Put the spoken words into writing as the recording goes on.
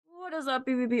is up,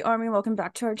 BVB Army? Welcome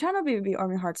back to our channel, BVB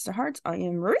Army Hearts to Hearts. I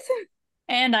am Ruth.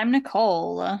 And I'm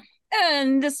Niccole.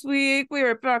 And this week, we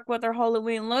are back with our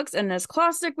Halloween looks. And as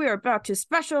classic, we are back to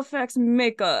special effects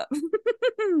makeup.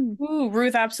 Ooh,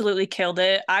 Ruth absolutely killed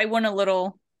it. I went a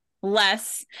little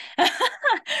less, but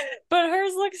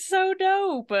hers looks so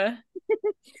dope.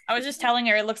 I was just telling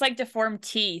her it looks like deformed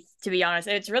teeth, to be honest.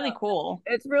 It's really cool.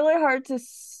 It's really hard to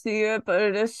see it, but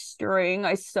it is string.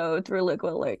 I sewed through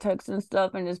liquid latex and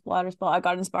stuff and just bladder spot. I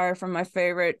got inspired from my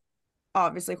favorite,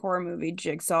 obviously, horror movie,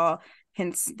 Jigsaw,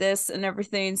 hence this and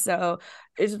everything. So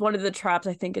it's one of the traps.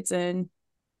 I think it's in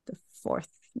the fourth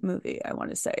movie, I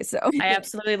want to say. So I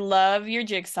absolutely love your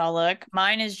jigsaw look.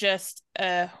 Mine is just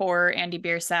a horror Amy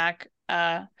Berisack.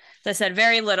 As I said,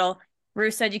 very little.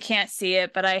 Ruth said you can't see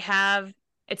it, but I have,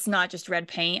 it's not just red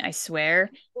paint, I swear.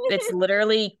 It's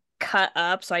literally cut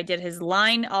up. So I did his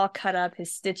line all cut up,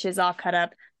 his stitches all cut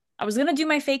up. I was gonna do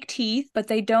my fake teeth, but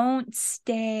they don't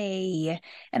stay.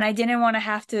 And I didn't want to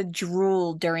have to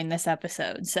drool during this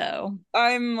episode. So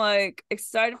I'm like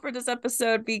excited for this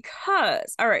episode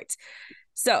because, all right.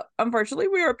 So, unfortunately,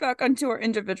 we are back onto our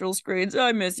individual screens.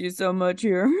 I miss you so much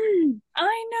here.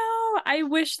 I know. I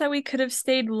wish that we could have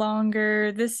stayed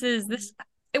longer. This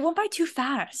it went by too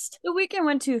fast. The weekend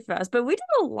went too fast, but we did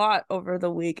a lot over the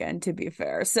weekend, to be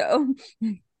fair. So,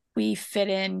 We fit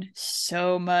in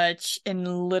so much in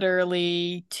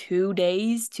literally 2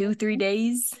 days, 3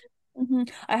 days.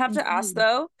 I have to ask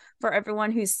though, for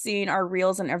everyone who's seen our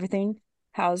reels and everything,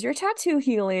 how's your tattoo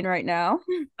healing right now?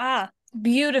 Ah,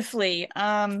 beautifully.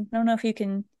 I don't know if you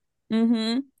can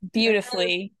Mm-hmm.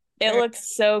 beautifully. It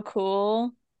looks so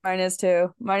cool. Mine is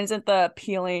too. Mine's at the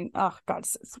peeling. Oh God,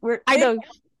 it's weird. I know.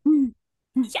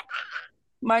 Yeah.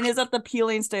 Mine is at the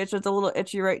peeling stage, so it's a little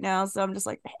itchy right now. So I'm just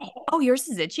like Oh, yours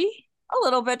is itchy? a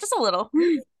little bit, just a little.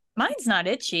 Mine's not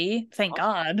itchy, thank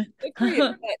God. Good for you.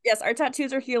 But yes, our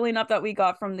tattoos are healing up that we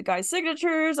got from the guys'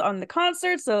 signatures on the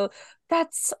concert. So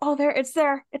that's all there. It's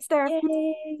there. It's there.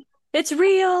 Yay. It's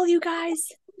real, you guys.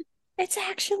 It's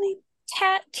actually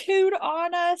tattooed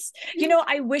on us. You know,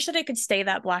 I wish that it could stay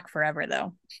that black forever,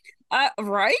 though.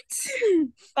 Right?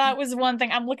 That was one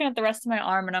thing. I'm looking at the rest of my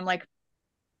arm and I'm like,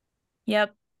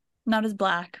 yep, not as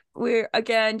black. We're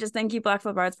again just thank you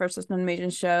Blackfoot Bards for such an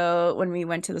amazing show. When we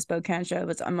went to the Spokane show, it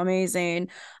was amazing.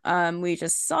 We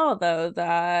just saw though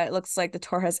that it looks like the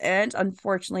tour has ended,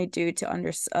 unfortunately, due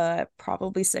to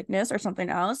probably sickness or something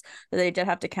else. That they did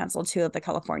have to cancel two of the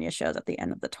California shows at the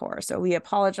end of the tour. So we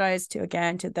apologize to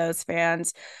those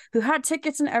fans who had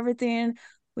tickets and everything.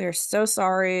 We are so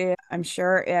sorry. I'm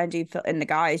sure Andy and the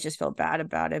guys just feel bad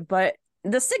about it, but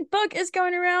the sick bug is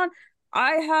going around.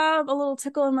 I have a little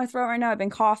tickle in my throat right now. I've been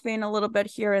coughing a little bit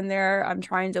here and there. I'm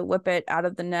trying to whip it out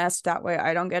of the nest. That way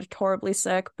I don't get horribly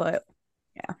sick, but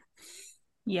yeah.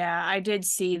 Yeah, I did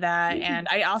see that. And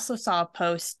I also saw a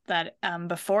post that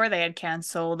before they had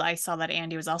canceled, I saw that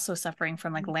Andy was also suffering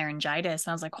from like laryngitis.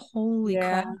 And I was like, holy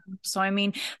Yeah. crap. So, I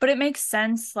mean, but it makes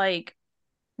sense. Like,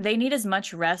 they need as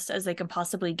much rest as they can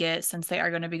possibly get since they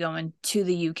are going to be going to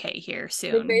the UK here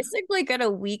They soon. basically get a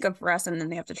week of rest and then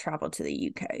they have to travel to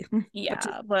the UK.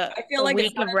 Yeah, but I feel a like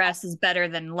it's week of rest is better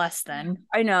than less than.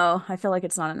 I know. I feel like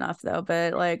it's not enough though,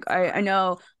 but like I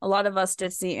know a lot of us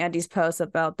did see Andy's post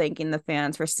about thanking the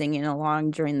fans for singing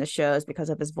along during the shows because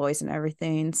of his voice and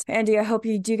everything. So, Andy, I hope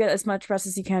you do get as much rest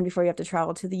as you can before you have to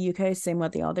travel to the UK. Same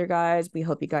with the other guys. We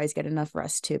hope you guys get enough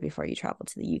rest too before you travel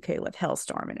to the UK with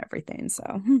Hellstorm and everything.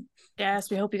 So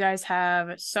Yes, we hope you guys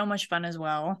have so much fun as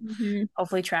well.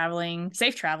 Hopefully traveling,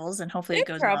 safe travels, and hopefully it Safe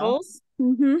goes well. travels.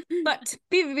 But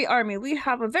BVB Army, we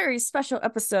have a very special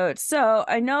episode. So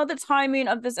I know the timing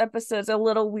of this episode is a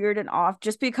little weird and off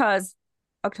just because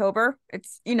October,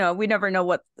 it's, we never know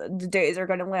what the days are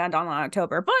going to land on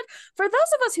October. But for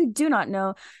those of us who do not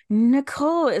know,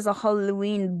 Niccole is a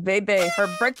Halloween baby. Her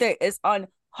birthday is on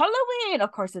Halloween.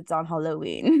 Of course, it's on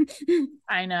Halloween.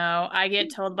 I know. I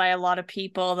get told by a lot of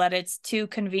people that it's too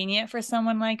convenient for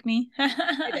someone like me.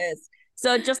 It is.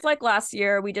 So just like last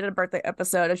year, we did a birthday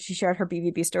episode of She Shared Her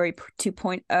BVB Story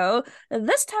 2.0.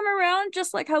 This time around,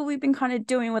 just like how we've been kind of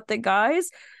doing with the guys,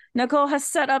 Niccole has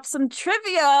set up some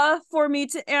trivia for me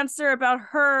to answer about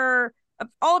her,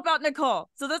 all about Niccole.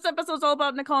 So this episode is all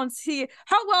about Niccole and see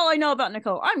how well I know about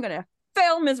Niccole. I'm going to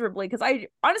fail miserably because I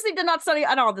honestly did not study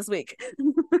at all this week.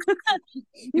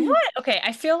 What? Okay,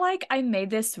 I feel like I made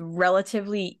this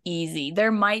relatively easy.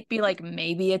 There might be like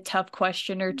maybe a tough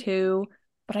question or two,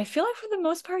 but I feel like for the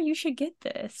most part, you should get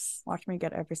this. Watch me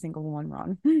get every single one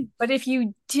wrong. But if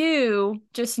you do,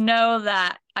 just know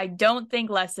that I don't think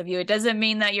less of you. It doesn't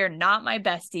mean that you're not my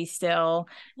bestie still.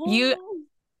 You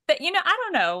But I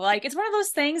don't know. Like, it's one of those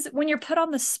things when you're put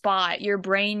on the spot, your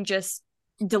brain just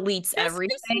deletes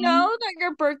everything. Just know that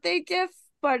your birthday gift,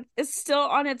 but it's still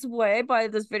on its way by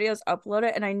this video's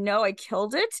uploaded, and I know I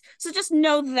killed it. So just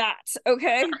know that,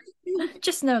 okay?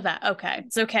 Just know that. Okay.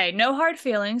 It's okay. No hard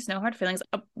feelings. No hard feelings.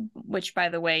 Which, by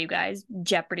the way, you guys,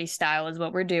 Jeopardy style is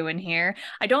what we're doing here.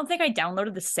 I don't think I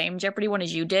downloaded the same Jeopardy one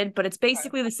as you did, but it's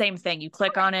basically the same thing. You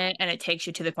click on it and it takes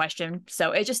you to the question.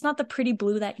 So it's just not the pretty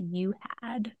blue that you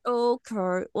had.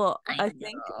 Okay. Well, I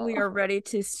think we are ready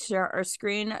to share our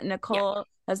screen. Niccole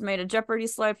has made a Jeopardy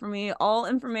slide for me. All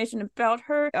information about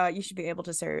her. You should be able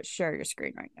to share your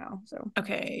screen right now. So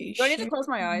okay. Do I need to close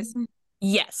my eyes?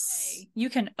 Yes. Okay.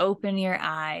 You can open your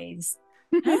eyes.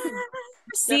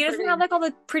 See, it doesn't have like all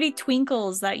the pretty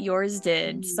twinkles that yours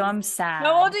did, so I'm sad.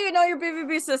 How old do you know your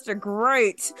BVB sister?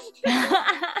 Great.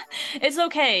 It's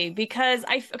okay because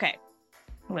okay,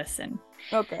 listen.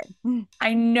 Okay.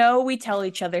 I know we tell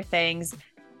each other things,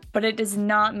 but it does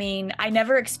not mean I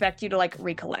never expect you to like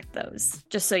recollect those,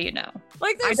 just so you know.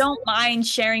 Like, I don't mind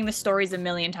sharing the stories a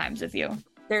million times with you.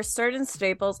 There's certain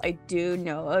staples I do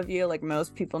know of you, like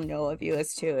most people know of you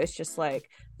as too. It's just like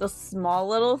the small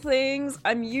little things.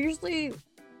 I'm usually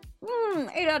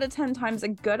 8 out of 10 times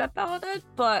good about it,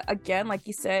 but again, like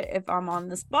you said, if I'm on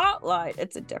the spotlight,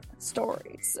 it's a different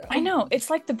story. So I know, it's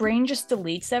like the brain just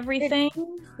deletes everything.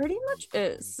 It pretty much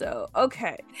is. So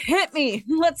okay, hit me.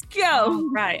 Let's go.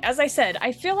 Right. As I said,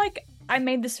 I feel like I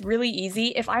made this really easy.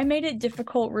 If I made it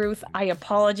difficult, Ruth, I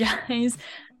apologize.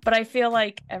 But I feel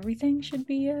like everything should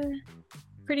be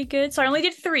pretty good. So I only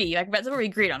did 3. Like, that's what we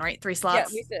agreed on, right? 3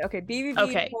 slots? Yeah, we said, okay,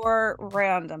 BVB or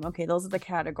random. Okay, those are the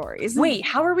categories. Wait,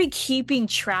 how are we keeping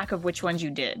track of which ones you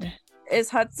did?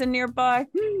 Is Hudson nearby?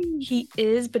 He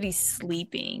is, but he's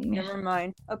sleeping. Never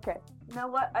mind. Okay. You know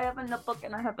what? I have a notebook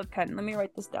and I have a pen. Let me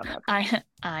write this down. I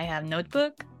have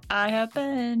notebook. I have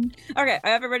pen. Okay, I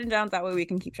have it written down. That way we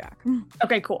can keep track.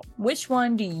 Okay, cool. Which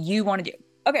one do you want to do?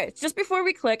 Okay, just before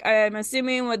we click, I'm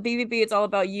assuming with BVB, it's all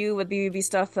about you with BVB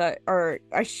stuff that, or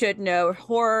I should know.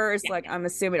 Horror is like, I'm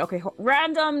assuming, okay,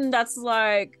 random, that's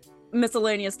like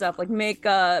miscellaneous stuff, like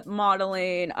makeup,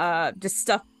 modeling, just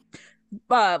stuff,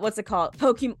 what's it called?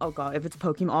 Pokemon, oh god, if it's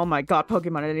Pokemon, oh my god,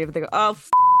 Pokemon, I didn't even think,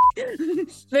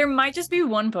 There might just be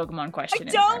one Pokemon question.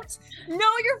 I don't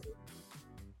know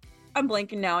I'm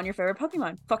blanking now on your favorite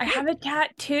Pokemon. I have it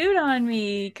tattooed on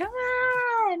me, come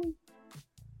on!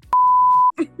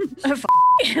 Okay,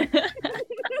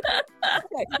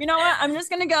 you know what? I'm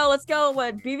just gonna go. Let's go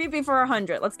with BVB for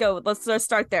 100. Let's go. Let's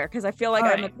start there because I feel like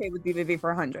I'm okay with BVB for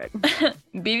 100.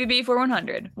 BVB for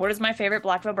 100. What is my favorite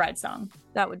Black Veil Bride song?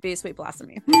 That would be Sweet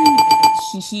Blasphemy.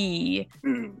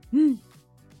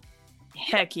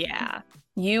 Heck yeah.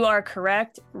 You are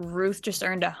correct. Ruth just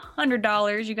earned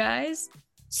 $100, you guys.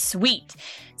 Sweet.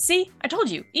 See, I told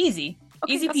you. Easy.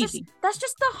 Okay, easy peasy. That's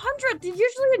just the 100.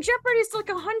 Usually in Jeopardy it's like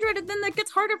 100, and then that gets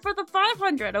harder for the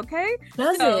 500. Okay?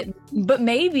 Does it? But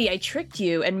maybe I tricked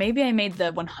you, and maybe I made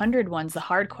the 100 ones the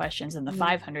hard questions and the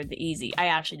 500 the easy. I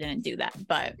actually didn't do that,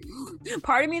 but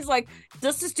part of me is like,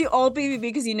 let's just do all BBB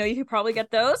because you know you could probably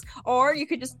get those, or you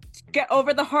could just get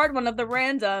over the hard one of the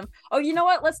random. Oh, you know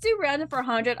what? Let's do random for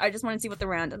 100. I just want to see what the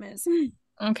random is.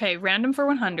 Okay, random for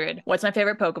 100. What's my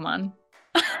favorite Pokemon?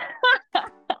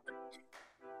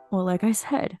 Well, like I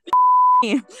said.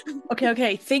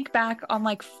 Okay. Think back on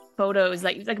like photos,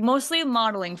 like mostly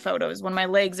modeling photos when my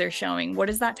legs are showing. What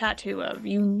is that tattoo of?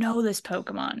 You know this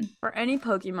Pokemon. For any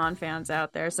Pokemon fans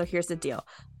out there, so here's the deal.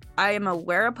 I am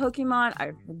aware of Pokemon.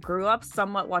 I grew up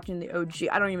somewhat watching the OG.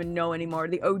 I don't even know anymore.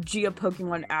 The OG of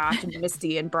Pokemon, Ash and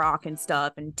Misty and Brock and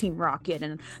stuff, and Team Rocket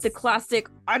and the classic.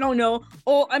 I don't know.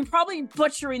 Oh, I'm probably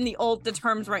butchering the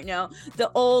terms right now.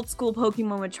 The old school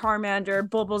Pokemon with Charmander,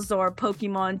 Bulbasaur,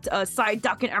 Pokemon,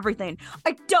 Psyduck, and everything.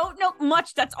 I don't know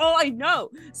much. That's all I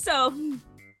know. So.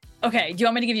 Okay. Do you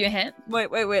want me to give you a hint?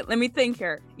 Wait. Let me think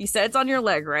here. You said it's on your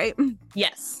leg, right?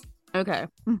 Yes. Okay.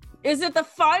 Is it the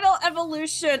final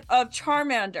evolution of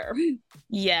Charmander?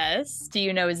 Yes. Do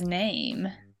you know his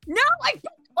name? No, I don't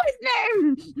know his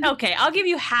name. Okay, I'll give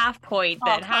you half point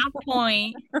then. Half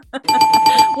point.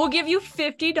 We'll give you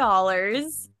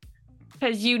 $50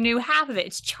 because you knew half of it.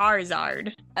 It's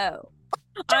Charizard. Oh.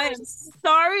 I'm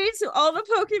sorry to all the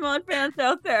Pokemon fans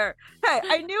out there. Hey,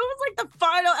 I knew it was like the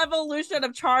final evolution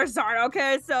of Charizard,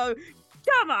 okay? So,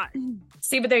 come on.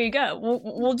 See, but there you go.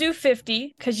 We'll do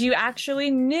 50 because you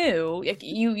actually knew.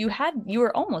 You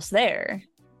were almost there.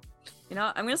 You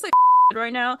know, I'm gonna say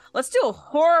right now. Let's do a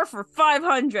horror for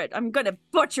 500. I'm gonna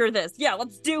butcher this. Yeah,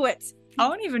 let's do it. I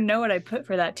don't even know what I put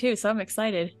for that too, so I'm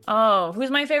excited. Oh, who's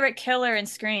my favorite killer in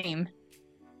Scream?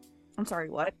 I'm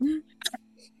sorry, what?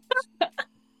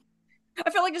 I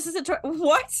feel like this is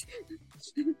what?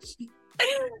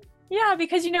 Yeah,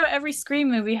 because every Scream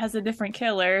movie has a different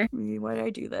killer. Why did I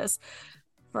do this?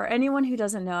 For anyone who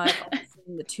doesn't know, I've only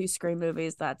seen the 2 Scream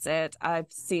movies. That's it. I've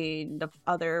seen the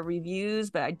other reviews,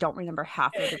 but I don't remember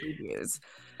half of the reviews.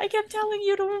 I kept telling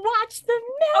you to watch them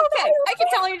now. Okay, I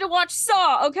kept telling you to watch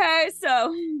Saw. Okay,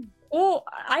 so. Oh,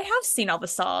 I have seen all the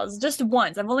Saws just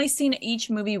once. I've only seen each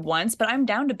movie once, but I'm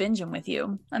down to binge them with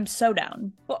you. I'm so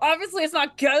down. Well, obviously it's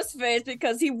not Ghostface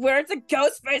because he wears a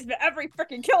ghost face, but every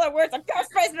freaking killer wears a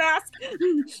ghost face mask.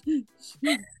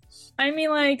 I mean,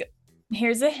 like,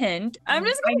 here's a hint. I'm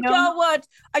just gonna go what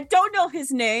I don't know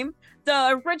his name.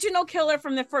 The original killer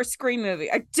from the first Scream movie.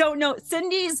 I don't know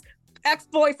Cindy's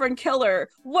ex-boyfriend killer,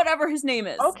 whatever his name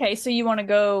is. Okay, so you want to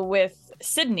go with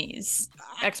Sydney's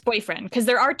ex-boyfriend, because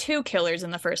there are 2 killers in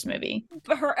the first movie.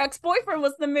 But her ex-boyfriend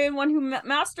was the main one who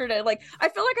mastered it. Like, I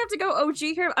feel like I have to go OG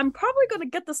here. I'm probably gonna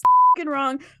get this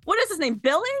wrong. What is his name?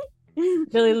 Billy?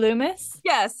 Billy Loomis?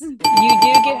 Yes. You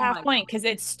do get half point because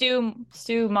it's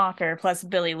Stu Mocker plus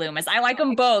Billy Loomis. I like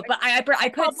them both, but I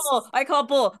call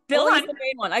Bull. Billy's the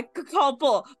main one. I call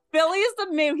Bull. Billy is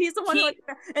the main. He's the one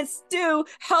and Stu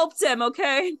helped him.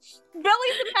 Okay, Billy's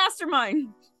the mastermind.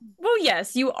 Well,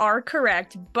 yes, you are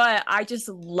correct, but I just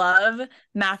love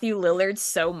Matthew Lillard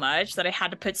so much that I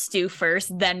had to put Stu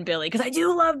first, then Billy, because I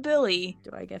do love Billy.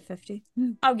 Do I get 50?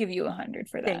 I'll give you 100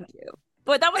 for that. Thank you.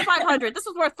 But that was 500. This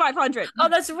was worth 500. Oh,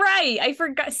 that's right. I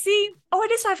forgot. See? Oh,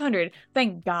 it is 500.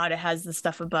 Thank God it has the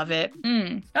stuff above it.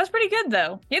 That was pretty good,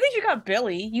 though. At least you got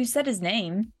Billy. You said his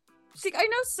name. See, I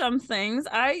know some things.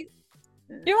 You're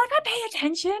like, I pay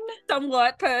attention.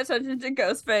 Somewhat pay attention to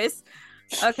Ghostface.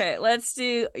 Okay, let's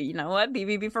do, you know what?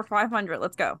 BVB for 500.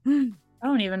 Let's go. I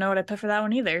don't even know what I put for that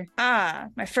one either.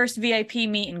 My first VIP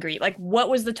meet and greet. Like, what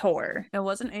was the tour? It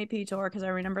wasn't AP tour because I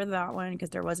remember that one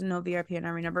because there wasn't no VIP and I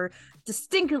remember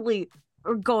distinctly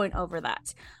going over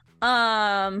that.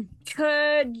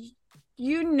 Could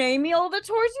you name me all the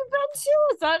tours you've been to?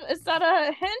 Is that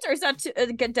a hint or is that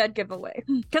a dead giveaway?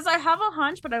 Because I have a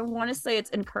hunch, but I want to say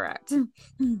it's incorrect.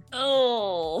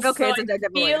 Oh, okay, so it's a dead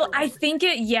giveaway. I think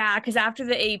because after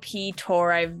the AP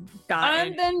tour, I've gotten.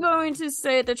 I'm then going to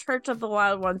say the Church of the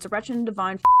Wild Ones, the Wretched and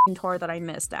Divine tour that I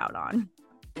missed out on.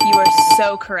 You are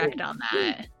so correct on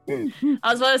that.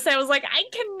 I was about to say, I was like, I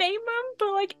can name them,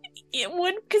 but like, it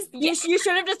would, because you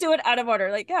should have just do it out of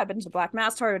order. Like, yeah, I've been to Black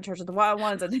Mass tour and Church of the Wild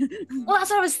Ones. And well, that's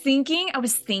what I was thinking. I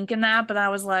was thinking that, but I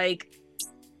was like,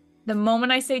 the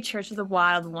moment I say Church of the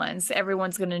Wild Ones,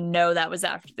 everyone's going to know that was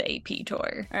after the AP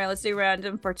tour. All right, let's do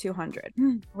random for 200.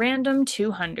 Random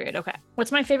 200. Okay.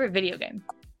 What's my favorite video game?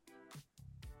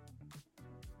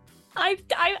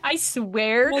 I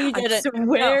swear. No, you did it.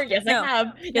 Swear. Yes, I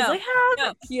have. Yes, I have.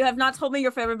 No, you have not told me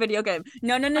your favorite video game.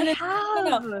 No.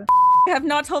 You have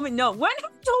not told me. No. When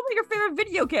have you told me your favorite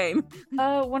video game?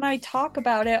 When I talk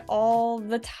about it all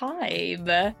the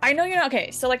time. I know you're not okay.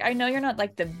 So like, I know you're not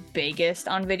like the biggest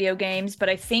on video games, but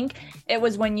I think it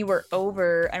was when you were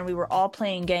over and we were all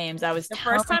playing games. I was the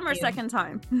first time or second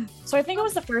time. So I think it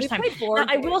was the first time. Now,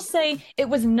 I will say it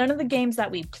was none of the games that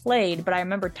we played, but I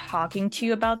remember talking to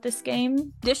you about this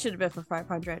game. This should have been for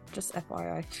 500. Just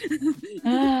FYI.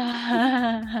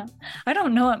 I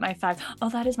don't know what my 5. Oh,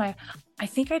 that is my. I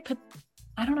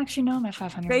don't actually know my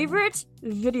 500. Favorite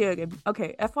video game.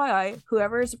 Okay,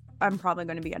 FYI, I'm probably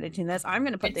going to be editing this. I'm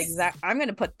going to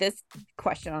put this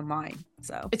question on mine.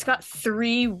 So it's got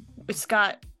 3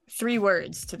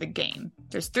 words to the game.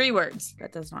 There's 3 words.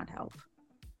 That does not help.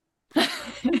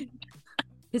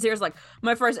 Because here's like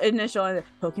my first initial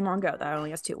Pokemon Go. That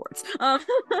only has 2 words.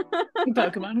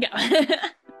 Pokemon Go.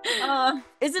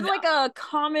 Is it like a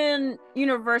common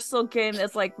universal game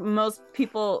that's like most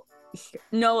people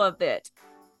know of it?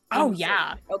 Oh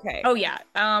yeah. Okay. Oh yeah.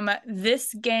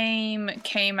 This game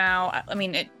came out. I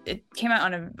mean, it came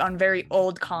out on very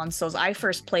old consoles. I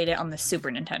first played it on the Super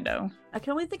Nintendo. I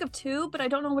can only think of 2, but I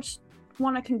don't know which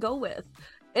one I can go with.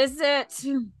 Is it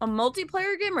a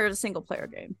multiplayer game or a single player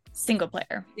game? Single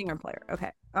player. Single player.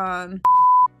 Okay.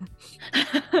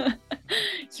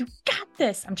 You got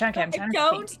this. I'm trying to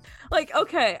think. Like,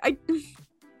 okay.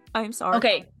 I'm sorry.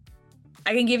 Okay.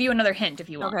 I can give you another hint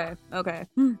if you want. Okay.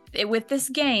 With this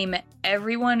game,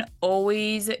 everyone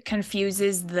always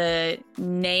confuses the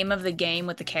name of the game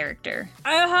with the character.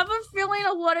 I have a feeling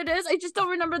of what it is. I just don't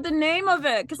remember the name of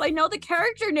it because I know the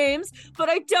character names, but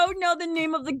I don't know the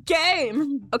name of the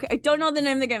game. Okay, I don't know the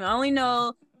name of the game. I only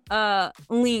know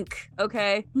Link.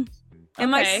 Okay.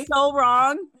 Am I so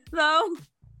wrong though?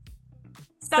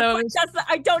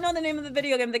 I don't know the name of the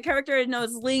video game. The character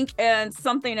knows Link and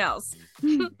something else.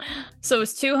 So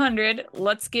it's 200.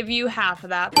 Let's give you half of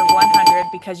that for 100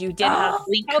 because you did have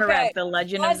Link correct. The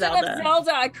Legend of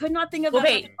Zelda. I could not think of that.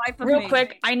 Wait, real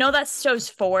quick. I know that shows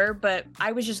 4, but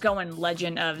I was just going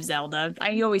Legend of Zelda.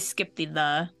 I always skip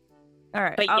the. All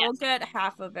right, I will get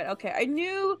half of it. Okay, I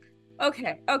knew.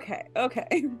 Okay.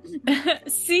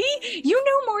 See, you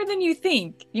know more than you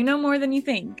think.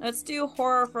 Let's do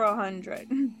horror for 100.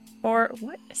 Or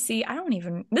what? See, I don't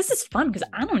even. This is fun because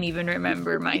I don't even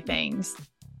remember my things.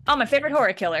 Oh, my favorite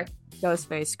horror killer.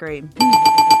 Ghostface, Scream.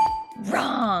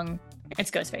 Wrong. It's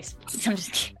Ghostface. I'm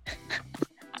just kidding.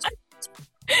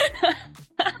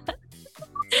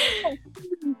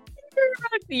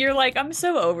 You're like, I'm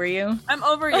so over you. I'm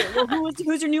over you. Well,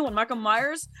 who's your new one? Michael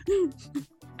Myers?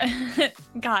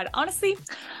 God, honestly,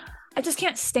 I just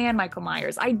can't stand Michael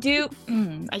Myers. I do.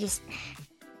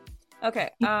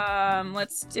 Okay,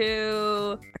 let's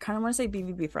do. I kind of want to say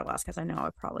BVB for last because I know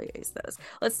I probably ace those.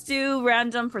 Let's do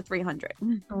random for 300.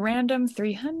 Random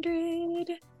 300.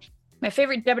 My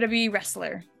favorite WWE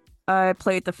wrestler. I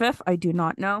played the 5th. I do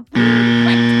not know.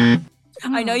 Right.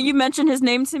 I know you mentioned his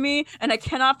name to me, and I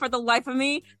cannot for the life of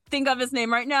me think of his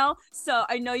name right now. So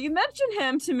I know you mentioned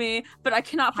him to me, but I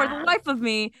cannot for the life of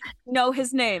me know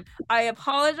his name. I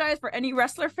apologize for any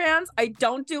wrestler fans. I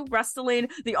don't do wrestling.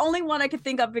 The only one I could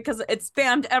think of because it's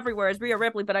spammed everywhere is Rhea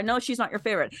Ripley, but I know she's not your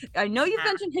favorite. I know you've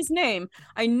mentioned his name.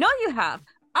 I know you have.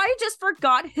 I just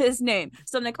forgot his name.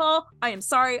 So Niccole, I am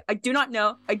sorry. I do not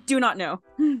know.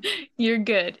 You're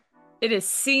good. It is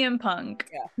CM Punk.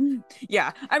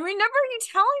 Yeah. I remember you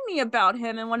telling me about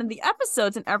him in one of the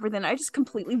episodes and everything. I just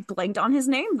completely blanked on his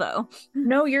name, though.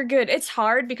 No, you're good. It's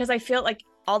hard because I feel like,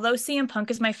 although CM Punk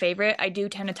is my favorite, I do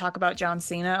tend to talk about John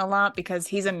Cena a lot because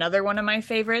he's another one of my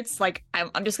favorites. Like,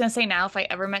 I'm just going to say now, if I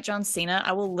ever met John Cena,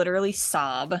 I will literally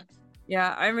sob.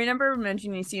 Yeah, I remember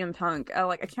mentioning CM Punk.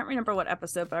 I can't remember what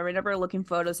episode, but I remember looking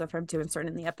photos of him to insert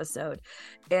in the episode.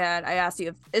 And I asked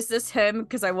you, is this him?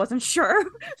 Because I wasn't sure.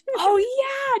 Oh,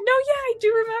 yeah. No, yeah, I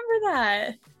do remember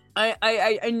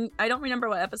that. I don't remember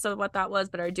what episode what that was,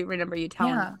 but I do remember you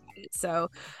telling me about it. So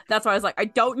that's why I was like, I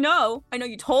don't know. I know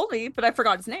you told me, but I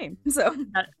forgot his name. So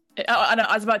I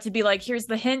was about to be like, here's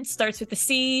the hint. Starts with a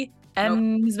C.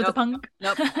 Ends with a punk.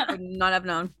 Nope. Would not have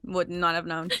known.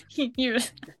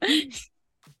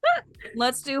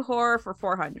 Let's do horror for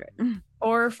 400.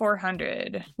 Or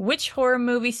 400. Which horror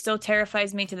movie still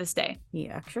terrifies me to this day? The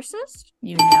Exorcist?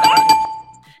 You know.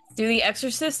 Dude, The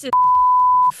Exorcist is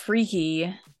freaky.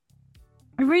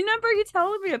 I remember you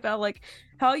telling me about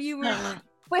how you were.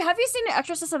 Wait, have you seen The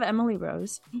Exorcist of Emily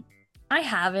Rose? I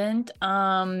haven't.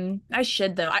 I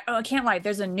should though. I can't lie.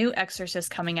 There's a new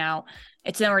Exorcist coming out.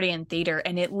 It's already in theater,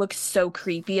 and it looks so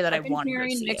creepy that I want to go see it. I've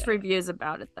been hearing mixed reviews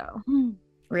about it though.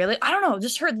 Really? I don't know.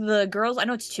 Just heard the girls. I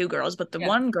know it's 2 girls, but the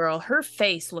one girl, her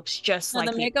face looks just like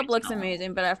the makeup looks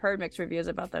amazing. But I've heard mixed reviews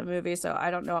about that movie, so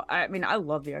I don't know. I mean, I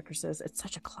love The Exorcist. It's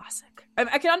such a classic.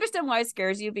 I can understand why it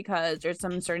scares you because there's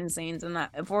some certain scenes in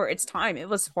that for its time it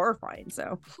was horrifying.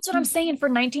 So that's what I'm saying. For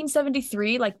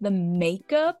 1973, like the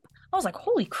makeup. I was like,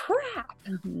 holy crap.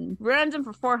 Mm-hmm. Random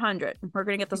for 400. We're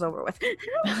going to get this over with.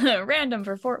 Random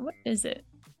for 4. What is it?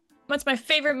 What's my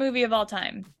favorite movie of all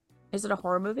time? Is it a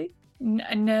horror movie?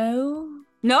 No.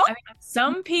 No? I mean,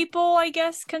 some people, I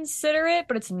guess, consider it,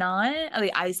 but it's not. At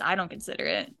least I don't consider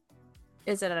it.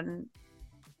 Is it an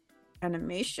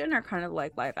animation or kind of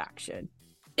like live action?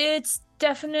 It's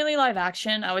definitely live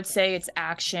action. I would say it's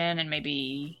action and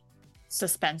maybe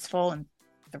suspenseful and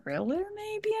thriller,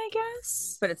 maybe, I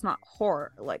guess. But it's not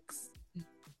horror,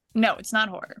 No, it's not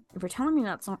horror. If you're telling me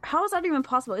that's not, how is that even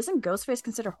possible? Isn't Ghostface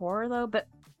considered horror though? But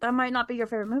that might not be your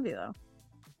favorite movie though.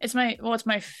 It's my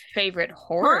favorite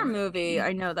horror movie.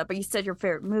 I know that, but you said your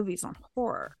favorite movie's on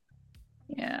horror.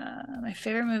 Yeah, my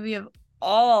favorite movie of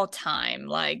all time.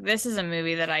 Like, this is a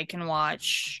movie that I can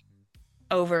watch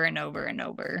over and over and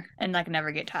over and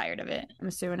never get tired of it. I'm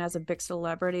assuming as a big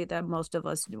celebrity that most of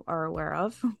us are aware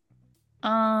of.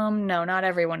 No, not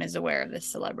everyone is aware of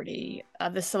this celebrity.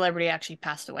 This celebrity actually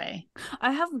passed away.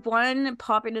 I have one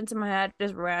popping into my head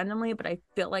just randomly, but I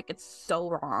feel like it's so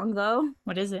wrong though.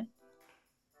 What is it?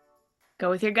 Go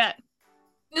with your gut.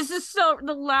 This is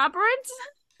The Labyrinth?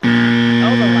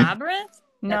 Oh, The Labyrinth?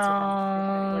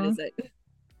 No. What is it?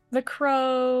 The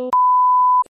Crow.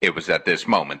 It was at this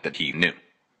moment that he knew.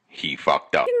 He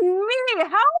fucked up. Me?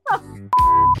 How the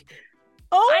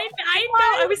Oh, I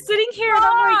know. I was sitting here and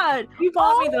I'm like, you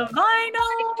bought me the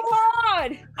vinyl.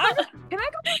 God. Can I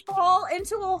go crawl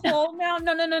into a hole now?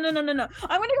 No. I'm gonna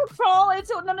go crawl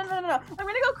into I'm gonna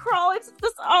go crawl into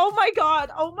this. Oh my god.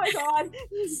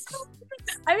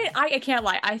 I mean, I can't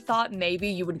lie. I thought maybe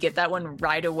you would get that one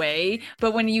right away,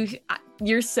 but when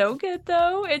you're so good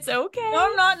though. It's okay.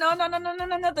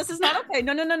 No. This is not okay.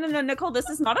 No, Niccole, this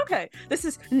is not okay. This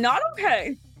is not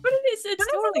okay. But it is. It's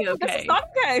totally okay. This is not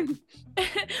okay.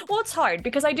 Well, it's hard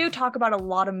because I do talk about a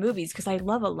lot of movies because I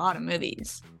love a lot of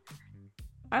movies.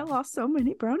 I lost so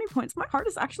many brownie points. My heart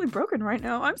is actually broken right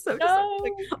now. I'm so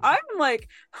I'm like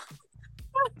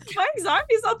my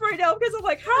anxiety's up right now because I'm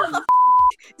like, how the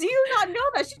do you not know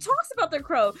that? She talks about the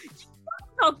crow. She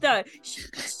talks about that.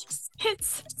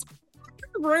 It's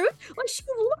Ruth. Like, she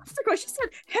loves the crow. She said,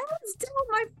 hands down,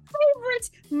 my favorite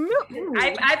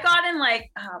movie. I've gotten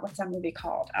like, what's that movie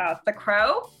called? The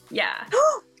Crow? Yeah.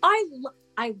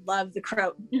 I love The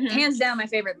Crow. Mm-hmm. Hands down, my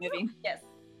favorite movie. Yes.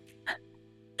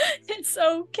 It's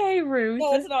okay, Ruth.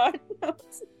 No, it's not.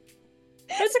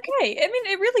 It's okay. I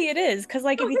mean, it is. Because,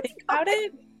 like, if you think about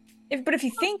it, if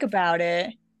you think about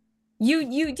it,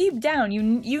 you deep down, you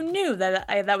knew that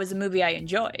that was a movie I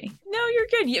enjoy. No, you're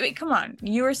good. Come on.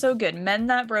 You are so good. Mend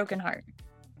that broken heart.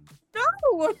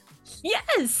 No.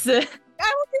 Yes. I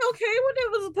would be okay when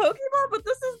it was a Pokemon, but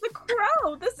this is The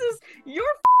Crow. This is your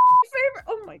favorite.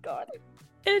 Oh my god.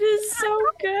 It is so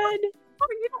good. Oh,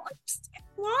 you don't understand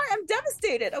why. I'm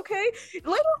devastated, okay?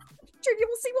 Later you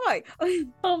will see why.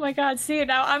 Oh my god, see,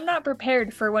 now I'm not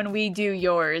prepared for when we do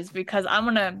yours because I'm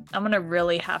gonna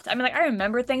really have to. I mean, like, I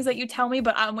remember things that you tell me,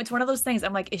 but it's one of those things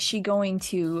I'm like, is she going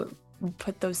to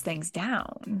put those things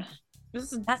down? That's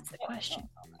the question.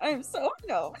 I'm so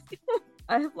no.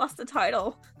 I have lost the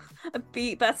title of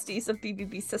Besties of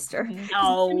BVB Sister.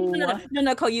 No,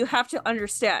 Niccole, you have to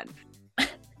understand.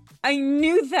 I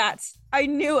knew that. I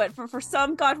knew it, but for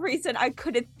some god reason, I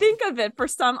couldn't think of it for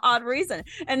some odd reason.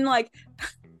 And like,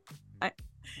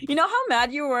 you know how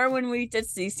mad you were when we did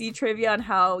CC trivia on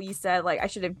how you said like I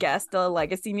should have guessed the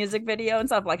Legacy music video and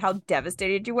stuff, like how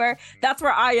devastated you were? That's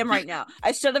where I am right now.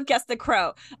 I should have guessed The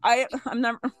Crow. I'm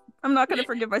not gonna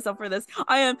forgive myself for this.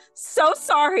 I am so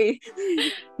sorry.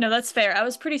 No, that's fair. I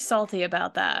was pretty salty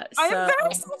about that. I am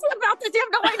very salty about this. You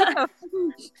have no idea.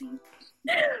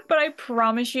 But I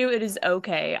promise you, it is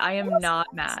okay. I am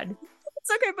not mad. It's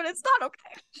okay, but it's not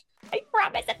okay. I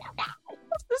promise it's not bad.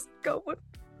 Let's just go with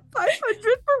 500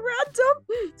 for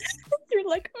random. You're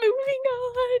like, moving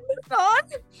on.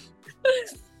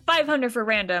 500 for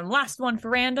random. Last one for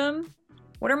random.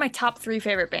 What are my top 3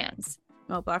 favorite bands?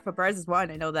 Well, Blackfoot Brides is one.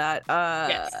 I know that.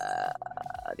 Yes.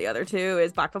 The other 2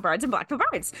 is Blackfoot Brides and Blackfoot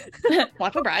Brides.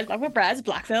 Blackfoot Brides,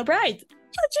 Blackfoot Brides.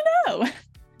 How'd you know?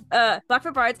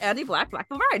 Blackfoot Brides, Andy Black,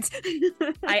 Blackfoot Brides.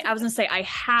 I was gonna say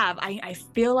I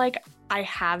feel like I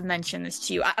have mentioned this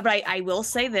to you, but I will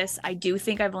say this. I do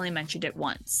think I've only mentioned it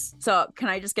once. So can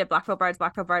I just get Blackfoot Brides,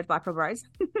 Blackfoot Brides, Blackfoot Brides?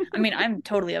 I mean, I'm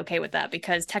totally okay with that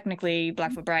because technically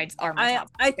Blackfoot Brides are my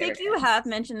top. I think you have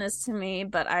mentioned this to me,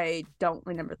 but I don't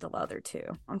remember the other 2,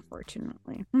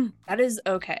 unfortunately. That is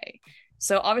okay.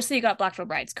 So obviously you got Blackfoot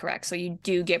Brides correct, so you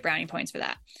do get brownie points for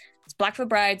that. It's Blackfoot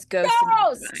Brides, Ghost.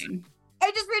 I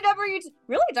just remember you.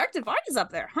 Really, Dark Divine is up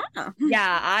there, huh?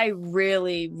 Yeah, I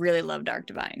really, really love Dark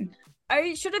Divine.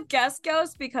 I should have guessed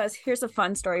Ghost because here's a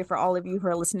fun story for all of you who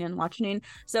are listening and watching.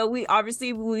 So we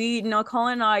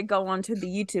Niccole and I go onto the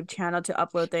YouTube channel to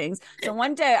upload things. So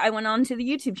one day I went onto the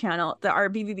YouTube channel, our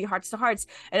BVB Hearts to Hearts,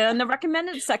 and in the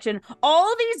recommended section,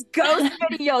 all these Ghost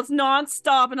videos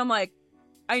nonstop, and I'm like,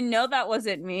 I know that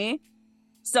wasn't me.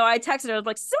 So I texted her, I was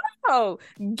like, so,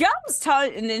 Ghost, huh?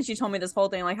 And then she told me this whole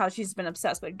thing, like how she's been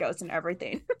obsessed with Ghost and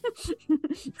everything.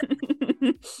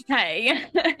 Hey.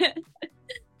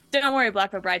 Don't worry,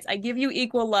 Blackfoot Brides. I give you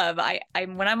equal love. I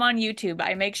when I'm on YouTube,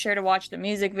 I make sure to watch the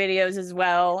music videos as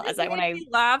well as I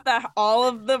laugh that all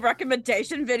of the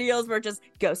recommendation videos were just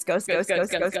Ghost.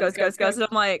 And I'm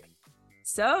like,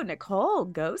 so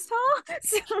Niccole, Ghost, huh? I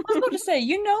was about to say,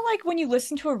 you know, like when you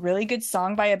listen to a really good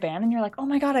song by a band and you're like, oh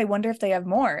my god, I wonder if they have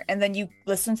more, and then you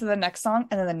listen to the next song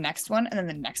and then the next one and then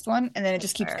the next one, and then it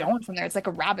just keeps going from there. It's like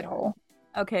a rabbit hole.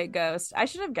 Okay, Ghost. I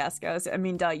should have guessed Ghost. I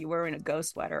mean, duh, you were in a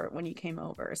Ghost sweater when you came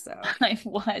over, so. I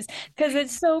was, because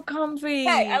it's so comfy.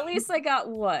 Hey, at least I got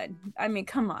one. I mean,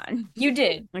 come on. You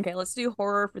did. Okay, let's do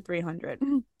horror for 300.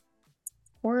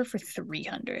 Horror for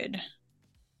 300.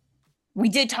 We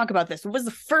did talk about this. What was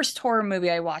the first horror movie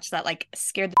I watched that, like,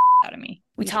 scared the out of me?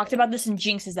 We talked about this in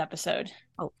Jinx's episode.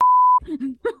 Oh.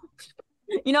 You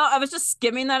know, I was just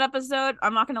skimming that episode.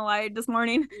 I'm not gonna lie, this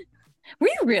morning. Were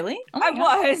you really? Oh I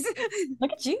was.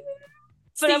 Look at you.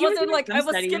 But I wasn't like, I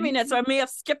was skimming it, so I may have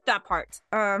skipped that part.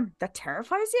 That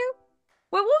terrifies you?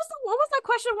 Wait, what was that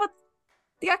question?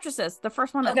 The Exorcist, the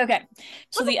first one. Okay.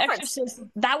 So What's The the difference? Exorcist,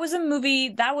 that was a movie,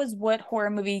 that was what horror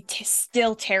movie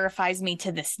still terrifies me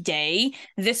to this day.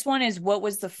 This one is what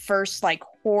was the first like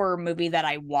horror movie that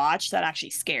I watched that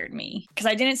actually scared me. Because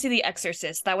I didn't see The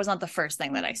Exorcist. That was not the first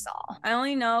thing that I saw. I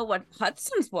only know what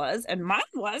Hudson's was and mine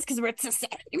was because we're the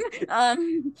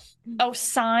same. Oh,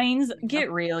 Signs.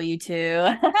 Get real, you two.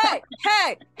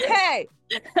 Hey!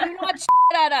 Do not shit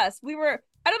at us.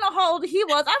 I don't know how old he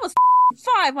was. I was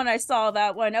 5 when I saw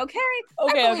that one, okay?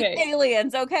 Okay, I believe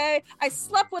aliens, okay? I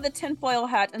slept with a tinfoil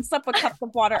hat and slept with cups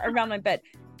of water around my bed.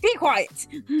 Be quiet.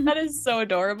 That is so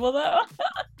adorable, though.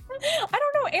 I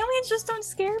don't know. Aliens just don't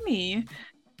scare me.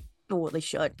 Oh, they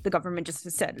should. The government just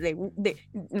said they.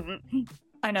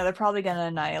 I know they're probably gonna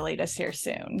annihilate us here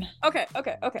soon. Okay.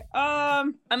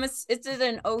 Is it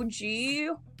an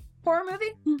OG horror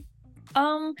movie?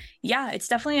 Yeah, it's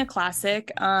definitely a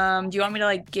classic. Do you want me to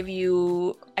like give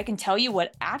you? I can tell you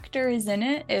what actor is in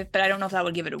it, but I don't know if that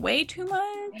would give it away too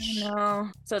much. No.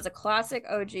 So it's a classic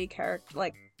OG character,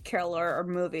 like killer or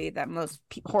movie that most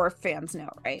horror fans know,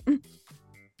 right?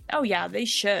 Oh yeah, they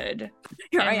should.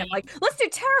 Here I am, like, let's do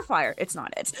Terrifier. It's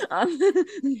not it.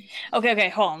 Okay,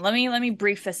 hold on. Let me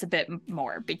brief this a bit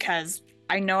more because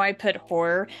I know I put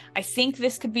horror. I think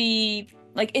this could be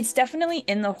like it's definitely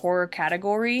in the horror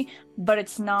category, but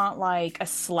it's not like a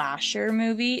slasher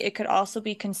movie. It could also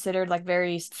be considered like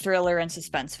very thriller and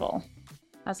suspenseful.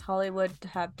 Has Hollywood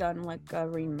have done like a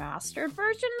remastered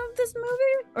version of this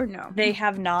movie or no? They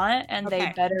have not, and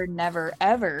they better never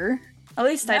ever. At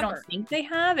least never. I don't think they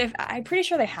have. I'm pretty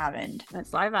sure they haven't.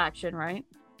 It's live action, right?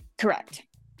 Correct.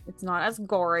 It's not as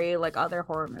gory like other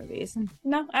horror movies.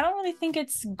 No, I don't really think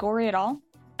it's gory at all.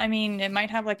 I mean, it might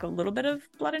have like a little bit of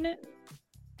blood in it.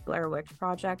 Blair Witch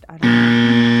Project? I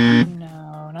don't know.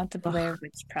 No, not the Blair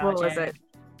Witch Project. What was it?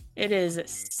 It is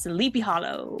Sleepy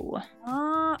Hollow.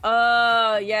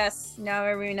 Yes. Now I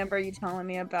remember you telling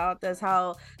me about this,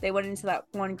 how they went into that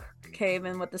one cave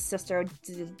and what the sister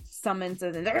summons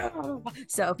and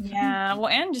so yeah. Well,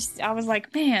 and just I was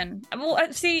like, man. Well,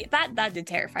 see that did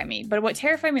terrify me. But what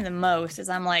terrified me the most is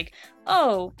I'm like,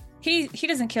 oh, he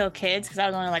doesn't kill kids because I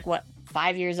was only like what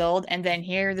 5 years old, and then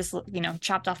here this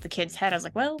chopped off the kid's head. I was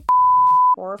like, well,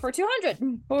 horror for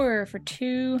 200. Horror for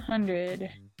 200.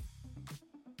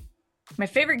 My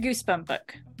favorite Goosebump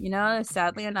book.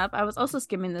 Sadly enough, I was also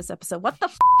skimming this episode. What the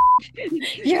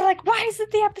You're like, why is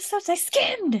it the episodes I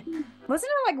skimmed?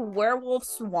 Wasn't it like Werewolf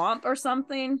Swamp or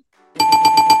something?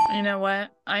 You know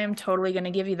what? I am totally going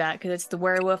to give you that because it's the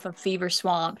Werewolf of Fever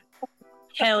Swamp.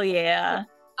 Hell yeah.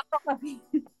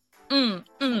 I'm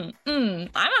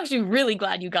actually really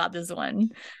glad you got this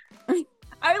one.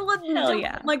 I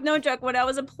like no joke. When I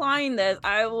was applying this,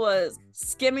 I was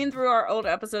skimming through our old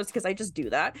episodes because I just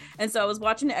do that. And so I was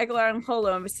watching Edgar and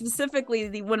Polo, and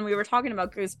specifically when we were talking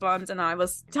about Goosebumps, and I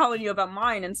was telling you about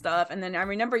mine and stuff. And then I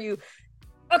remember you.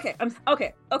 Okay.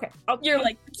 You're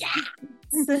like, yeah.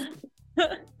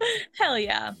 Hell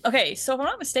yeah. Okay, so if I'm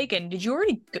not mistaken,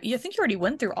 you think you already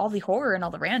went through all the horror and all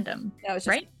the random? No, it's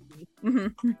just right?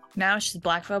 Mm-hmm. Now it's just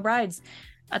Black Veil Brides.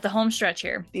 At the home stretch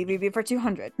here. BVB for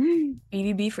 200.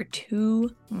 BVB for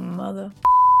 200.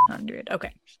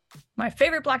 Okay. My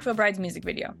favorite Black Veil Brides music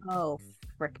video. Oh,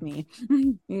 frick me.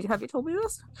 Have you told me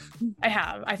this? I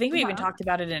have. I think we even talked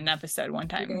about it in an episode one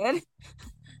time. You did?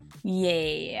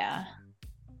 Yeah.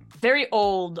 Very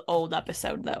old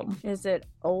episode, though. Is it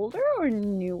older or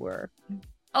newer?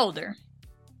 Older.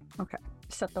 Okay.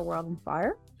 Set the World on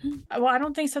Fire? Well, I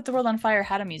don't think Set the World on Fire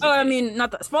had a music video. I mean,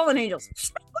 not the Fallen Angels.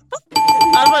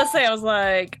 I was about to say, I was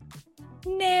like,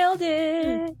 nailed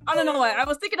it. I don't know why. I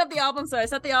was thinking of the album, so I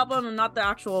set the album and not the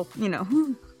actual,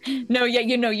 No, yeah,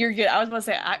 you're good. I was about to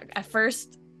say, at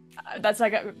first, that's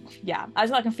like, I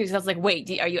was a lot confused. I was like, wait,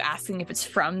 are you asking if it's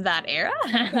from that era?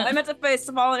 I meant to face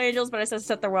Fallen Angels, but I said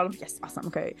Set the World. Yes, awesome.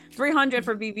 Okay. 300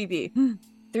 for BVB.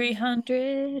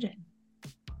 300.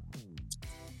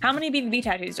 How many BVB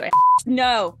tattoos do I have?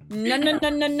 No.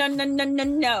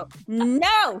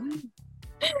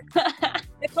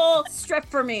 Niccole, strip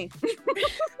for me.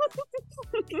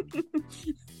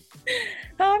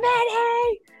 Oh, man,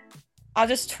 hey. I'll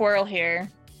just twirl here.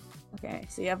 Okay,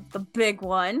 so you have the big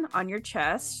one on your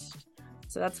chest.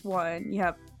 So that's one. You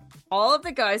have all of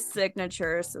the guys'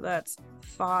 signatures. So that's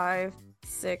 5,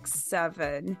 6,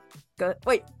 7.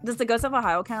 Wait, does the Ghost of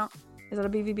Ohio count? Is that a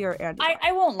BVB or Andy?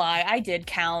 I won't lie. I did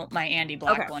count my Andy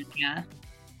Black one, yeah.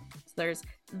 So there's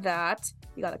that.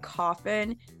 You got a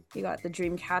coffin. You got the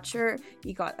dream catcher.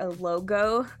 You got a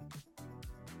logo.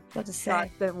 What to say? You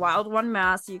got the Wild One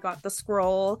mask. You got the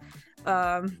scroll.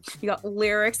 You got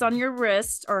lyrics on your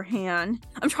wrist or hand.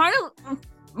 I'm trying to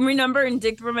remember and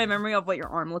dig through my memory of what your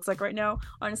arm looks like right now.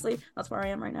 Honestly, that's where I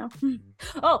am right now.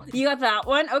 Oh, you got that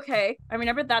one? Okay. I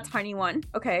remember that tiny one.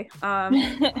 Okay.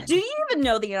 Do you even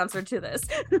know the answer to this?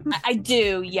 I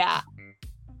do, yeah.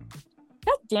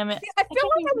 God damn it. I feel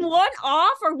like I'm one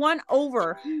off or one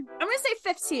over. I'm gonna say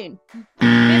 15.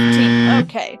 15.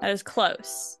 Okay, that is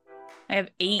close. I have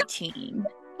 18.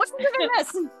 Which one did I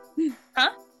miss?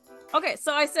 Huh? Okay,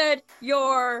 so I said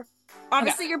your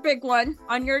obviously your big one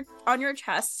on your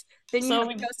chest. Then you have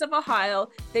Joseph, Ohio.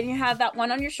 Then you have that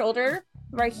one on your shoulder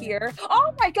right here.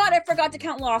 Oh my god, I forgot to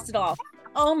count Lost It All.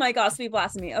 Oh my god, Sweet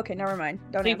Blasphemy. Okay, never mind.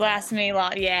 Sweet Blasphemy,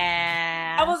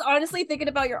 yeah. I was honestly thinking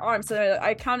about your arm, so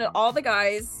I counted all the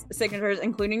guys' signatures,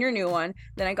 including your new one.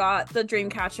 Then I got the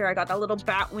Dreamcatcher. I got that little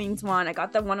bat wings one. I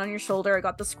got the one on your shoulder. I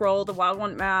got the scroll, the Wild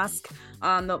One mask,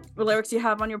 the lyrics you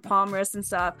have on your palm wrist and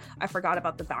stuff. I forgot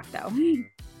about the back though.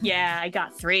 Yeah, I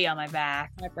got 3 on my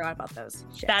back. I forgot about those.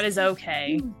 Shit. That is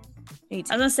okay.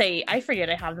 18. I was gonna say, I forget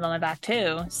I have them on my back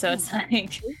too. So it's like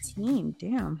 18.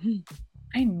 Damn.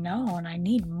 I know, and I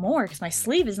need more because my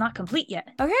sleeve is not complete yet.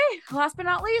 Okay, last but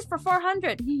not least for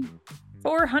 400.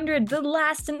 400, the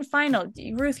last and final.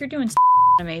 Ruth, you're doing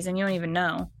amazing. You don't even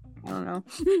know. I don't know.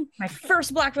 My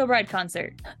first Black Veil Bride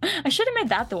concert. I should have made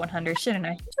that the 100, shouldn't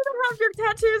I? You should have your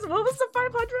tattoos. What was the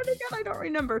 500 again? I don't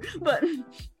remember. But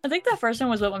I think that first one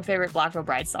was what my favorite Black Veil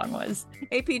Bride song was.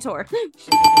 AP tour.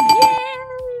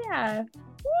 Yeah.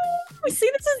 Woo!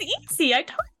 See, this is easy. I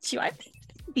told you. I'm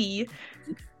easy.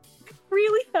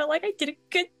 Really felt like I did a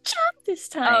good job this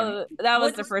time. Oh, that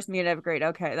was the first meet of grade.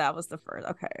 Okay, that was the first.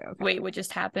 Okay. Wait, what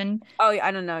just happened? Oh,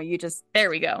 I don't know. You just. There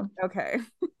we go. Okay.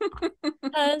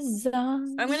 I'm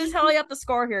gonna tally up the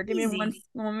score here. Give me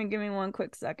one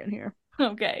quick second here.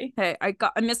 Okay. Hey,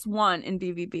 I missed one in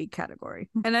BVB category,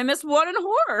 and I missed one in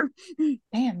horror.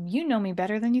 Damn, you know me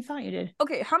better than you thought you did.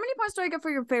 Okay, how many points do I get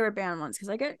for your favorite band ones? Because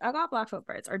I got Black Veil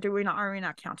Brides. Or are we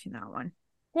not counting that one?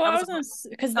 Well, I was gonna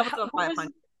because that was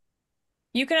 500.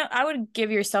 You can. I would give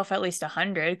yourself at least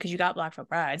 100 because you got Black Veil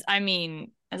Brides. I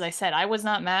mean, as I said, I was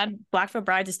not mad. Black Veil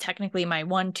Brides is technically my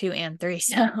 1, 2, and 3.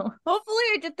 So hopefully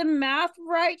I did the math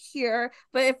right here.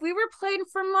 But if we were playing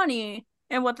for money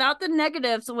and without the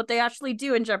negatives of what they actually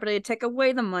do in Jeopardy, they take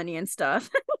away the money and stuff.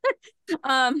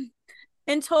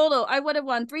 In total, I would have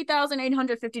won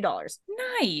 $3,850.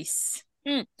 Nice.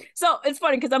 So it's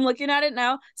funny because I'm looking at it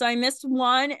now. So I missed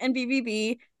one in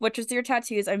BVB, which was your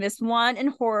tattoos. I missed one in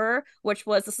horror, which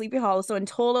was the Sleepy Hollow. So in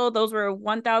total, those were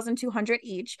 1,200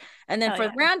 each. And then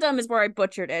random is where I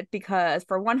butchered it because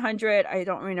for 100, I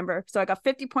don't remember. So I got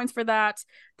 50 points for that.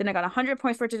 Then I got 100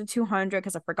 points for the 200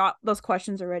 because I forgot those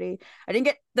questions already. I didn't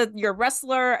get your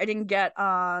wrestler. I didn't get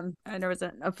and there was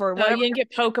for whatever. You didn't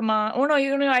get Pokemon. Oh no,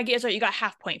 I guess you got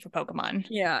half point for Pokemon.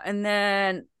 Yeah, and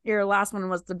then your last one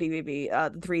was the BVB,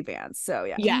 the 3 bands. So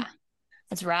yeah,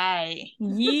 that's right.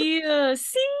 Yeah,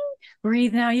 see,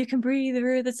 breathe now. You can breathe.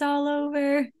 It's all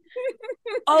over.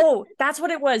 Oh, that's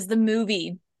what it was. The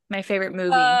movie, my favorite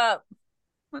movie.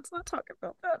 Let's not talk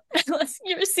about that.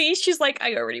 You see, she's like,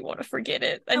 I already want to forget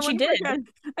it, and she did.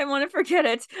 I want to forget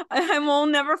it. I will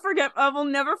never forget. I will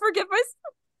never forget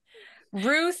myself.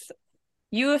 Ruth,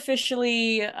 you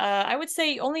officially, I would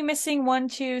say only missing 1,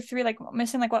 2, 3,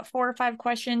 missing 4 or 5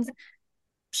 questions.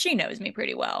 She knows me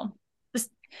pretty well.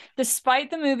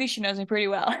 Despite the movie, she knows me pretty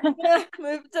well.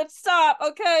 Stop,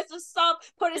 okay? Just stop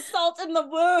putting salt in the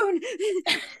wound.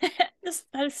 Just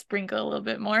sprinkle a little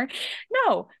bit more.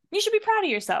 No, you should be proud of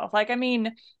yourself. I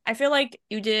feel like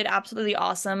you did absolutely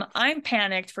awesome. I'm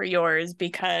panicked for yours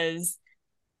because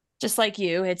just like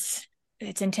you, it's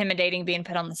intimidating being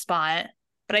put on the spot.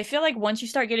 But I feel like once you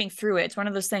start getting through it, it's one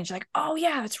of those things you're like, oh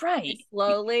yeah, that's right. It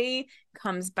slowly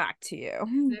comes back to you.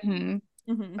 Mm-hmm.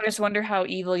 Mm-hmm. I just wonder how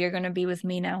evil you're going to be with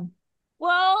me now.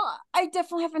 Well, I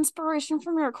definitely have inspiration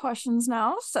from your questions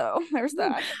now, so there's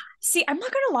that. See, I'm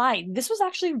not gonna lie, this was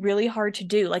actually really hard to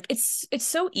do. It's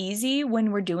so easy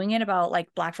when we're doing it about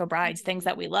Black Veil Brides, things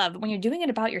that we love. But when you're doing it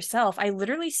about yourself, I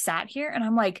literally sat here and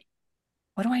I'm like,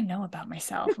 what do I know about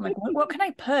myself? I'm like, what can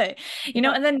I put?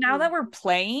 And then now that we're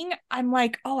playing, I'm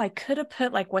like, oh, I could have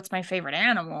put what's my favorite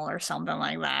animal or something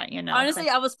like that, Honestly,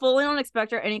 I was fully on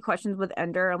expecting any questions with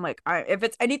Ender. I'm like, if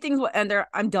it's anything with Ender,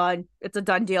 I'm done. It's a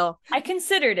done deal. I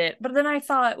considered it, but then I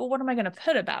thought, well, what am I going to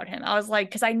put about him? I was like,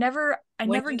 because I never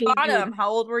got him. How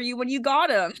old were you when you got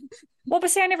him? Well,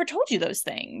 but see, I never told you those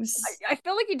things. I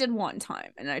feel like you did one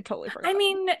time, and I totally forgot. I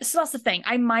mean, so that's the thing.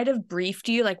 I might have briefed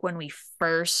you when we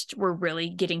first were really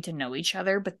getting to know each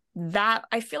other, but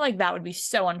I feel like that would be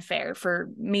so unfair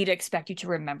for me to expect you to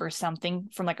remember something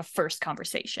from a first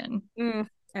conversation.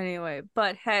 Anyway,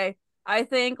 but hey, I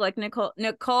think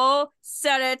Niccole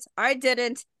said it. I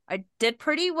didn't. I did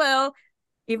pretty well,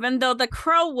 even though the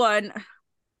crow one,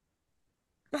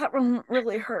 that one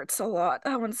really hurts a lot.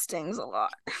 That one stings a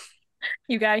lot.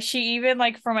 You guys, she even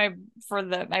like for my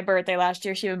birthday last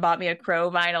year, she even bought me a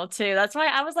crow vinyl too. That's why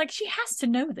I was like, she has to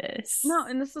know this. No,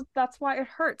 and that's why it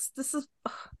hurts.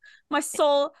 My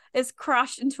soul is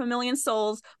crushed into a million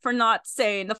souls for not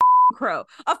saying the crow.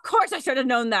 Of course I should have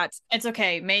known that. It's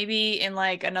okay. Maybe in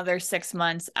like another 6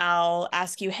 months, I'll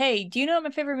ask you, hey, do you know what my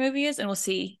favorite movie is? And we'll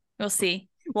see.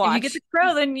 Watch. If you get the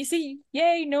crow, then you see,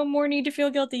 yay, no more need to feel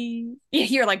guilty.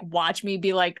 You're like, watch me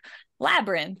be like,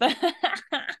 Labyrinth.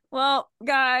 Well,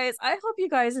 guys, I hope you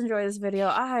guys enjoy this video.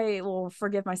 I will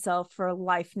forgive myself for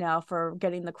life now for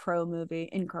getting the Crow movie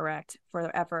incorrect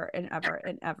forever and ever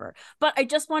and ever. But I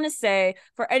just want to say,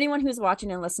 for anyone who's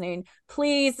watching and listening,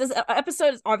 please, this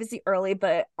episode is obviously early,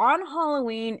 but on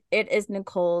Halloween, it is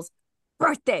Niccole's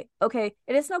birthday. Okay,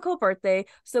 it is Nicole's birthday,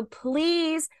 so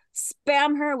please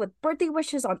spam her with birthday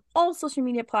wishes on all social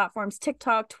media platforms,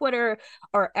 TikTok, Twitter,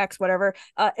 or X, whatever,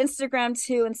 Instagram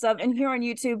too, and stuff, and here on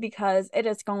YouTube, because it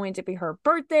is going to be her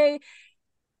birthday.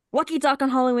 Lucky Duck on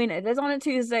Halloween. It is on a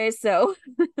Tuesday, so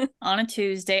on a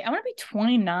Tuesday. I'm gonna be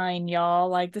 29, y'all.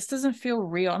 Like, this doesn't feel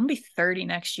real. I'm gonna be 30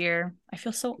 next year. I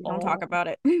feel so old. Don't talk about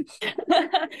it.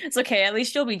 It's okay. At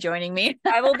least you'll be joining me.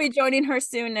 I will be joining her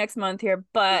soon next month here,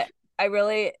 but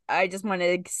I just want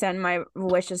to send my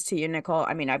wishes to you, Niccole.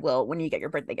 I mean, I will when you get your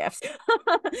birthday gifts.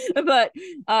 But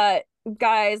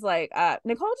guys, like,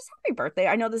 Niccole, just happy birthday.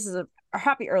 I know this is a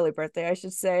happy early birthday, I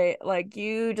should say. Like,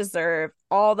 you deserve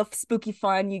all the spooky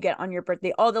fun you get on your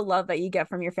birthday, all the love that you get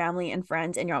from your family and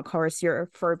friends, and of course your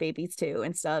fur babies too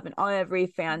and stuff, and all every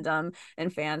fandom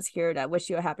and fans here that wish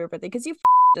you a happy birthday, because you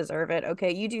deserve it.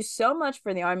 Okay, you do so much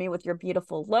for the Army with your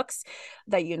beautiful looks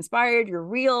that you inspired, your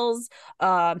reels,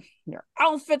 your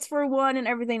outfits for one, and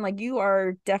everything. Like, you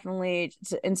are definitely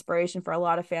inspiration for a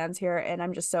lot of fans here, and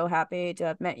I'm just so happy to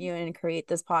have met you and create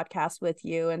this podcast with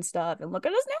you and stuff. And look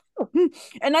at us now.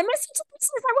 And I miss you.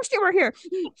 I wish you were here.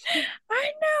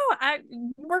 I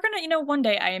know. We're gonna, one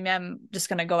day I am just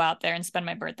gonna go out there and spend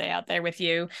my birthday out there with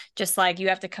you. Just like you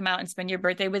have to come out and spend your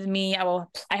birthday with me.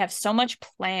 I have so much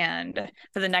planned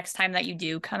for the next time that you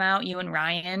do come out, you and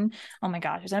Ryan. Oh my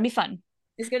gosh, it's gonna be fun.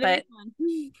 It's gonna be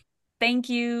fun. Thank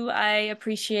you. I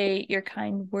appreciate your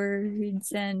kind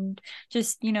words, and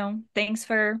just, thanks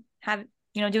for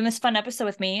doing this fun episode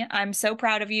with me. I'm so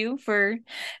proud of you for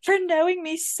knowing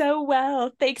me so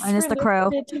well. Thanks Minus for the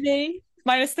crow. To me.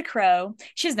 Minus the crow.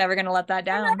 She's never gonna let that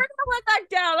down. I'm never gonna let that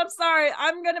down. I'm sorry.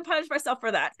 I'm gonna punish myself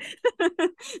for that.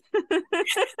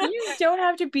 You don't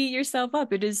have to beat yourself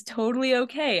up. It is totally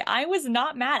okay. I was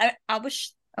not mad. I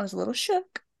was a little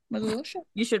shook.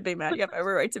 You should be mad. You have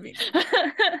every right to be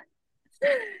mad.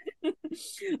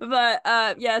 But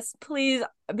yes, please,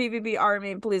 BVB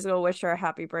Army, please go wish her a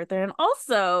happy birthday. And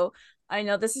also, I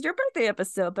know this is your birthday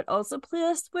episode, but also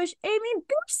please wish Amy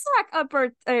Berisack a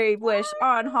birthday wish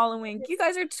on Halloween. You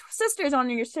guys are sisters on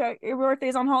your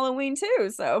birthdays on Halloween too,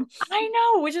 so I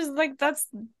know, which is like,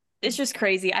 it's just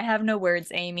crazy. I have no words,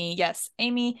 Amy. Yes,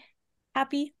 Amy,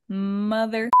 happy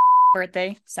mother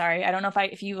birthday. Sorry, I don't know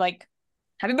if you like.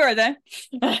 Happy birthday.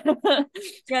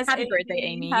 Yes, happy birthday,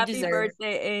 Amy. Happy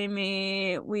birthday,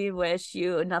 Amy. We wish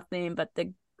you nothing but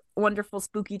the wonderful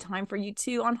spooky time for you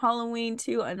too on Halloween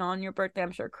too, and on your birthday.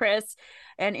 I'm sure Chris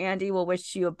and Andy will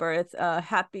wish you a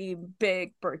happy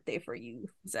big birthday for you.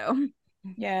 So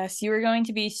yes, you are going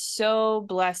to be so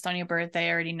blessed on your birthday.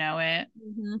 I already know it.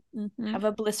 Have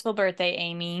a blissful birthday,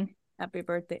 Amy. Happy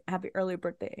early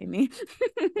birthday, Amy.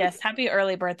 Yes, happy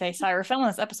early birthday. Sorry, we're filming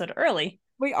this episode early.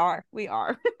 We are.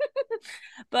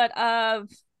 But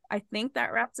I think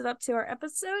that wraps it up to our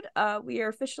episode. We are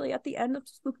officially at the end of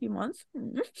spooky month.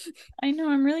 I know,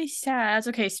 I'm really sad. It's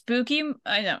okay. Spooky,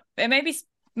 I know. It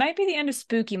might be the end of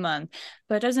spooky month,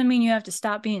 but it doesn't mean you have to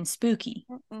stop being spooky.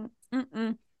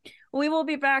 We will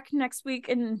be back next week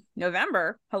in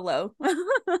November. Hello.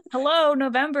 Hello,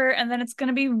 November. And then it's going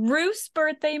to be Ruth's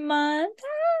birthday month.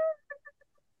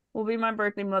 Will be my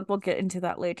birthday month. We'll get into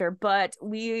that later, but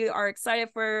we are excited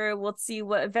we'll see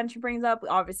what adventure brings up.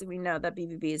 Obviously, we know that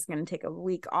BVB is going to take a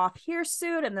week off here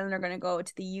soon, and then they're going to go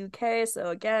to the UK. So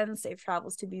again, safe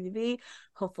travels to BVB.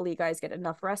 Hopefully you guys get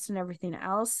enough rest and everything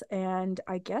else. And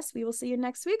I guess we will see you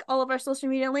next week. All of our social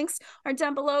media links are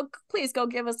down below. Please go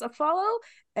give us a follow.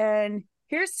 And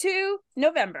here's to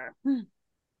November.